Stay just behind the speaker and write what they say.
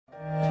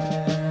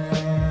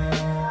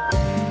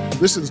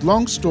This is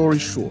Long Story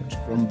Short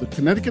from the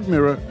Connecticut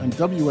Mirror and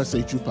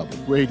WSHU Public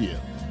Radio.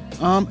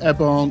 I'm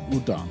Ebon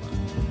Udama.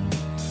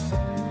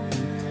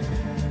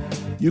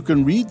 You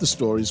can read the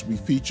stories we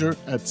feature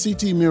at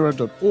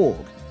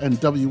ctmirror.org and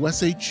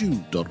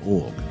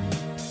wshu.org.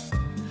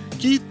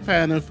 Keith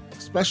Paniff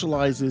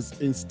specializes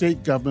in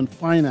state government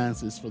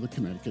finances for the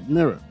Connecticut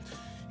Mirror.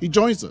 He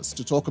joins us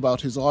to talk about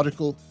his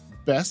article,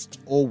 Best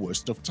or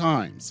Worst of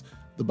Times.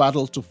 The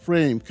battle to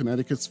frame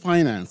Connecticut's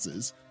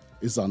finances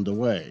is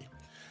underway.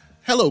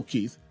 Hello,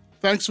 Keith.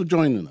 Thanks for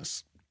joining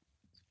us.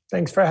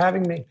 Thanks for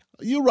having me.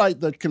 You write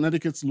that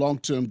Connecticut's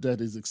long-term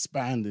debt is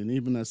expanding,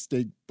 even as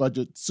state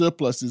budget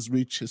surpluses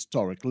reach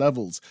historic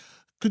levels.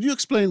 Could you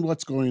explain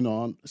what's going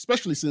on,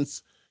 especially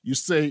since you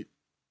say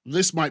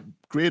this might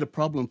create a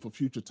problem for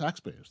future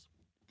taxpayers?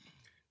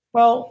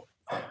 Well,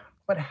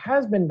 what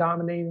has been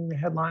dominating the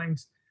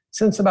headlines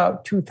since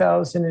about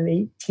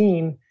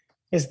 2018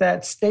 is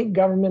that state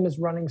government is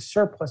running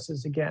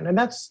surpluses again. And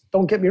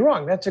don't get me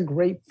wrong, that's a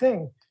great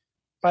thing.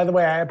 By the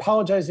way, I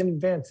apologize in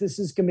advance. This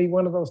is going to be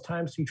one of those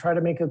times we try to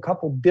make a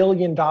couple $1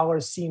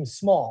 billion seem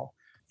small.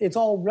 It's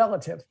all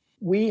relative.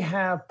 We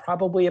have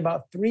probably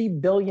about $3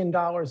 billion in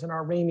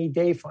our rainy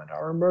day fund,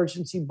 our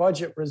emergency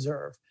budget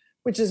reserve,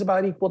 which is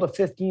about equal to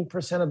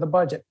 15% of the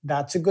budget.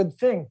 That's a good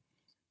thing.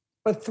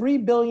 But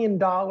 $3 billion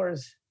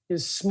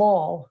is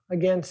small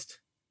against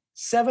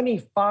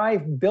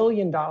 $75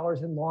 billion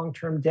in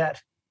long-term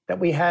debt that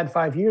we had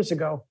 5 years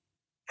ago,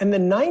 and the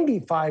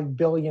 $95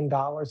 billion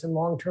in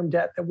long-term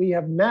debt that we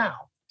have now.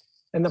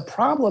 And the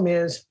problem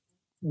is,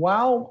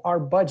 while our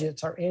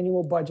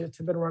annual budgets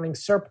have been running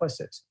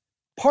surpluses,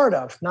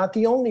 not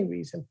the only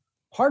reason,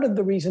 part of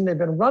the reason they've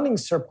been running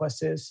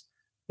surpluses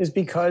is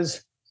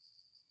because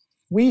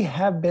we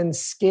have been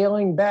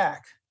scaling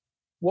back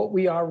what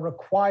we are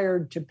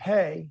required to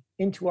pay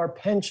into our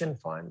pension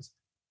funds.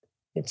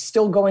 It's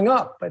still going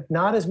up, but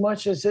not as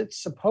much as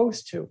it's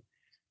supposed to.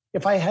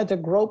 If I had to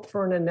grope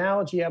for an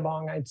analogy,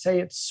 Ebong, I'd say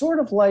it's sort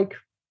of like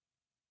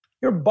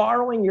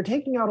you're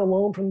taking out a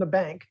loan from the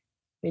bank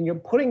and you're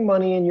putting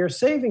money in your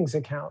savings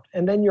account,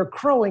 and then you're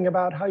crowing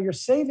about how your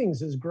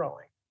savings is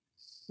growing.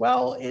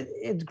 Well,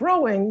 it's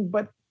growing,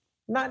 but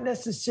not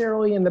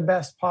necessarily in the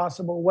best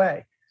possible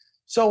way.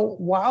 So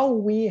while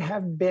we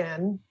have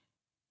been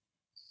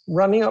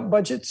running up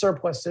budget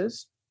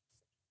surpluses,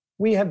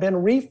 we have been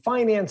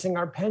refinancing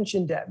our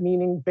pension debt,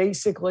 meaning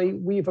basically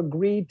we've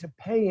agreed to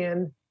pay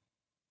in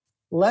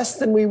less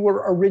than we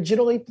were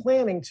originally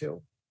planning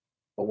to.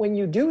 But when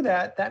you do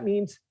that, that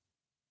means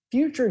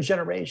future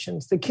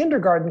generations, the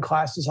kindergarten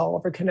classes all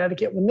over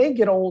Connecticut, when they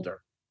get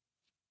older,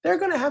 they're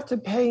going to have to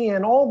pay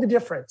in all the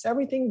difference,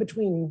 everything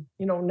between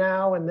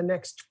now and the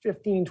next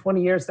 15,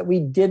 20 years that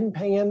we didn't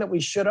pay in that we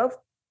should have.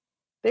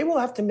 They will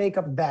have to make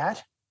up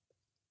that,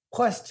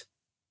 plus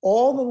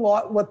all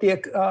what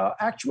the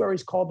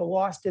actuaries call the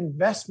lost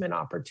investment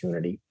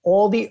opportunity,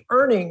 all the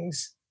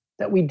earnings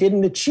that we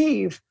didn't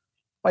achieve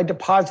by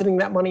depositing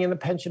that money in the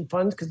pension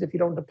funds, because if you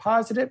don't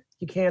deposit it,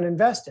 you can't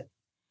invest it.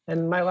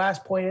 And my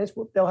last point is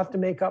they'll have to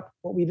make up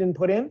what we didn't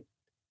put in,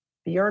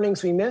 the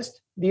earnings we missed,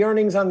 the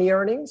earnings on the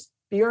earnings,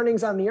 the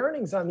earnings on the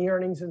earnings on the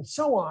earnings, and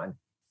so on,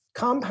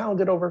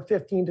 compounded over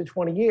 15 to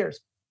 20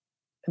 years.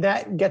 And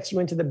that gets you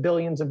into the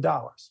billions of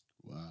dollars.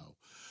 Wow.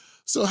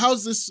 So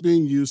how's this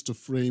being used to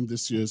frame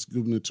this year's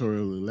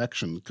gubernatorial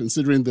election,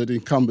 considering that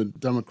incumbent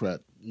Democrat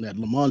Ned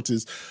Lamont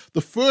is the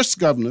first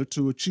governor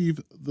to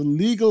achieve the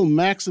legal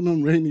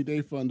maximum rainy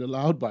day fund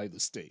allowed by the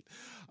state?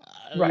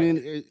 I mean,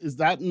 is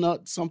that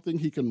not something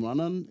he can run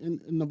on in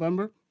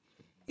November?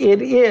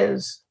 It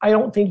is. I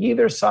don't think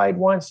either side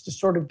wants to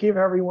sort of give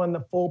everyone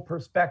the full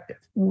perspective.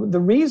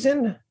 The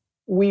reason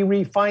we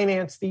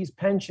refinance these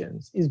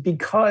pensions is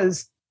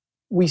because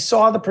we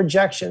saw the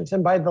projections,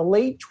 and by the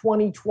late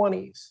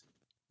 2020s,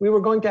 we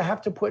were going to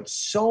have to put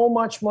so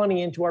much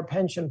money into our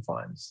pension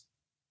funds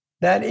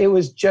that it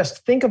was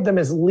just, think of them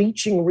as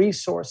leaching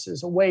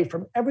resources away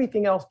from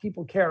everything else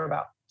people care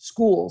about: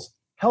 schools,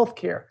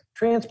 healthcare,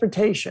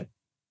 transportation.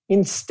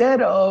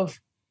 Instead of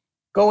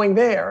going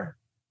there,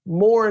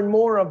 more and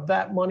more of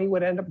that money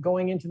would end up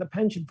going into the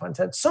pension funds.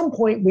 At some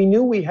point, we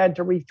knew we had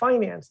to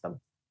refinance them.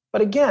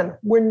 But again,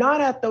 we're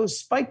not at those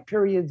spike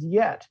periods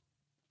yet.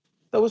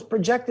 Those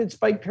projected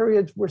spike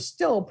periods were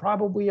still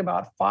probably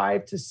about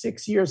 5 to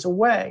 6 years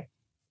away.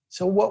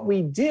 So what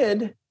we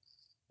did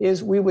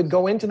is we would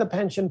go into the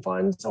pension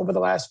funds over the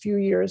last few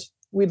years.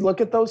 We'd look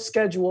at those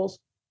schedules.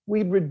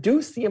 We'd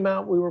reduce the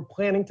amount we were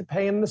planning to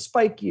pay in the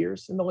spike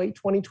years in the late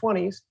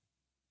 2020s.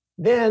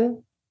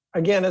 Then,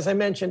 again, as I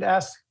mentioned,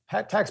 ask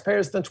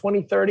taxpayers in the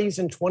 2030s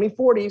and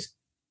 2040s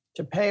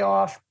to pay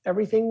off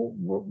everything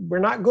we're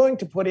not going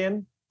to put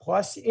in,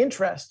 plus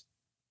interest.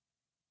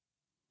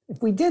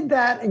 If we did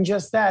that and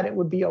just that, it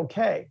would be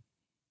okay.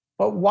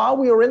 But while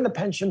we were in the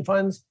pension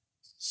funds,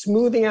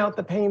 smoothing out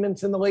the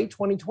payments in the late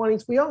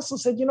 2020s, we also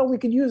said, we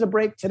could use a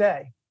break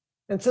today.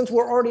 And since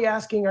we're already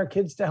asking our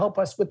kids to help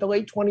us with the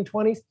late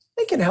 2020s,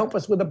 they can help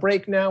us with a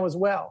break now as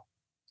well.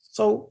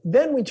 So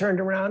then we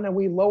turned around and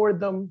we lowered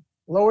them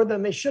lower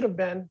than they should have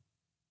been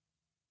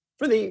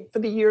for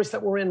the years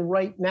that we're in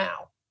right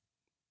now.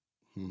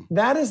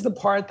 That is the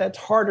part that's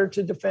harder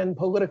to defend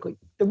politically.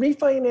 The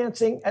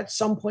refinancing at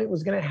some point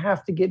was going to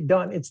have to get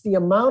done. It's the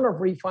amount of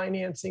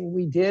refinancing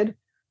we did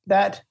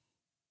that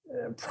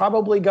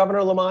probably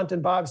Governor Lamont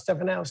and Bob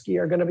Stefanowski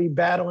are going to be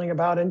battling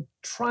about and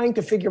trying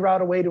to figure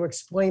out a way to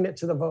explain it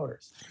to the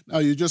voters. Now,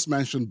 you just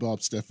mentioned Bob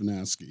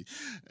Stefanowski.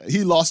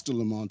 He lost to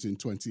Lamont in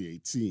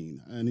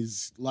 2018, and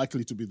he's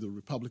likely to be the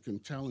Republican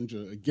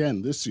challenger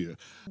again this year.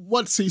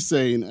 What's he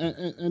saying?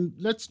 And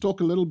let's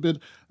talk a little bit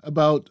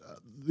about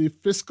the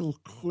fiscal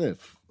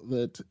cliff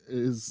that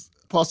is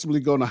possibly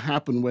going to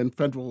happen when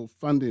federal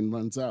funding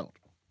runs out.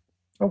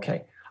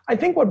 Okay. I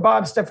think what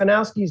Bob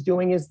Stefanowski is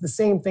doing is the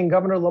same thing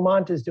Governor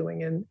Lamont is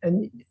doing.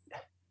 And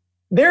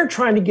they're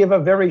trying to give a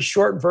very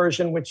short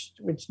version, which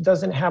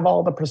doesn't have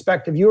all the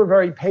perspective. You were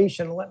very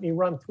patient and let me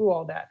run through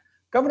all that.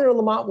 Governor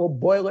Lamont will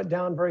boil it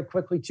down very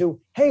quickly to,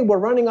 hey, we're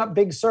running up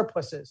big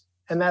surpluses.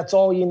 And that's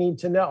all you need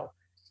to know.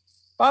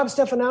 Bob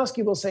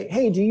Stefanowski will say,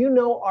 hey, do you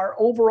know our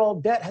overall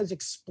debt has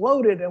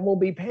exploded and we'll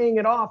be paying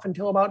it off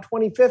until about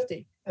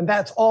 2050? And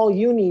that's all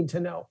you need to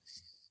know.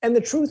 And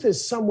the truth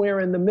is somewhere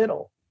in the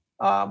middle.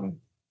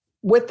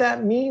 What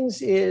that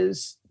means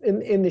is,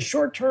 in the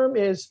short term,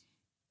 is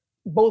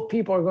both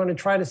people are going to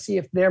try to see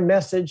if their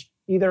message,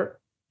 either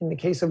in the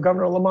case of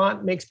Governor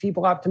Lamont, makes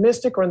people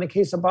optimistic, or in the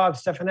case of Bob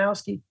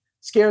Stefanowski,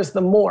 scares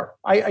them more.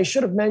 I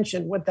should have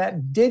mentioned what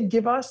that did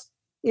give us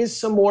is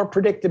some more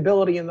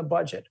predictability in the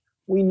budget.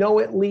 We know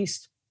at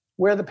least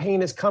where the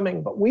pain is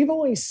coming, but we've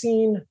only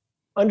seen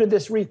under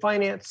this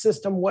refinance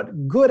system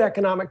what good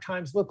economic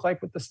times look like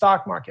with the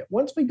stock market.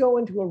 Once we go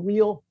into a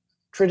real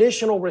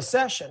traditional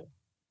recession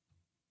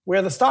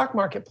where the stock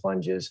market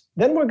plunges,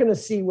 then we're going to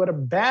see what a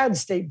bad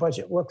state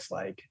budget looks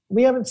like.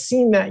 We haven't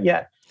seen that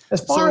yet.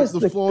 As far as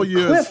the 4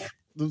 years, cliff,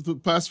 the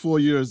past 4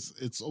 years,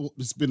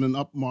 it's been an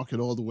up market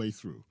all the way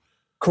through.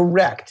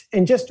 Correct.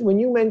 And just when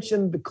you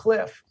mentioned the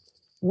cliff,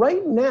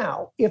 right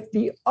now, if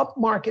the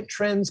upmarket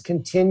trends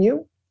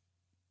continue,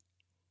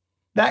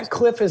 that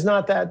cliff is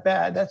not that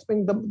bad. That's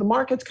been the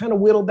market's kind of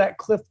whittled that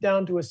cliff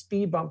down to a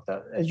speed bump.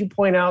 As you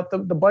point out, the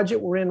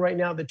budget we're in right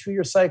now, the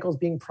 2-year cycle is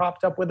being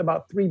propped up with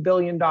about $3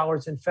 billion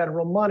in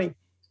federal money.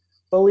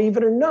 Believe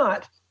it or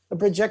not, the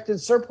projected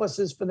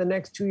surpluses for the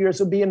next 2 years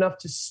will be enough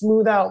to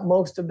smooth out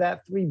most of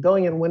that $3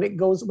 billion. When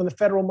the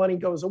federal money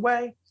goes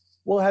away,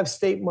 we'll have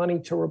state money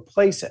to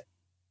replace it.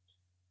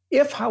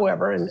 If,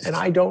 however, and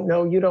I don't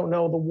know, you don't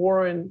know, the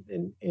war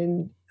in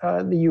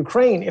the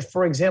Ukraine, if,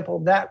 for example,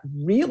 that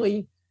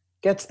really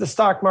gets the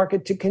stock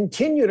market to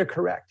continue to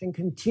correct and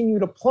continue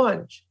to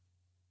plunge,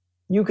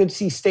 you could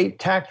see state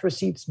tax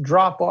receipts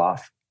drop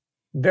off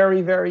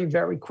very, very,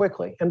 very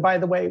quickly. And by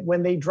the way,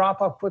 when they drop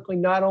off quickly,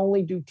 not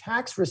only do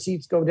tax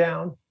receipts go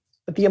down,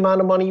 but the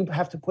amount of money you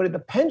have to put in the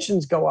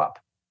pensions go up,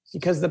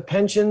 because the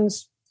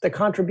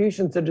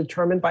contributions are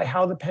determined by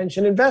how the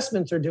pension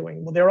investments are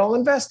doing. Well, they're all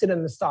invested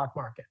in the stock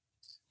market.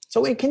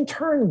 So it can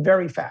turn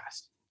very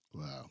fast.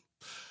 Wow.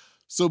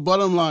 So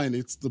bottom line,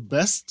 it's the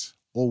best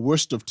or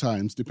worst of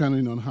times,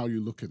 depending on how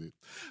you look at it.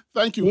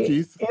 Thank you,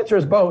 Keith. The answer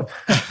is both.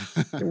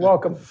 You're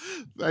welcome.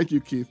 Thank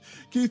you, Keith.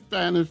 Keith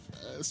Phaneuf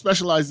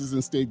specializes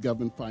in state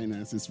government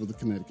finances for the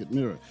Connecticut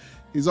Mirror.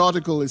 His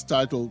article is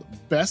titled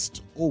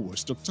Best or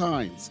Worst of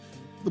Times.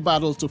 The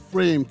battle to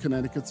frame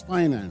Connecticut's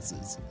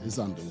finances is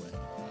underway.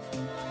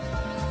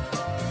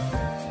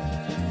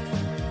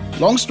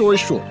 Long Story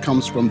Short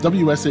comes from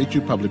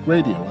WSHU Public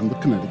Radio and the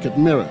Connecticut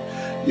Mirror.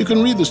 You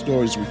can read the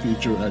stories we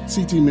feature at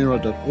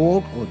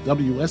ctmirror.org or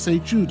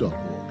wshu.org.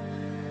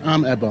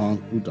 I'm Eban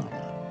Udama.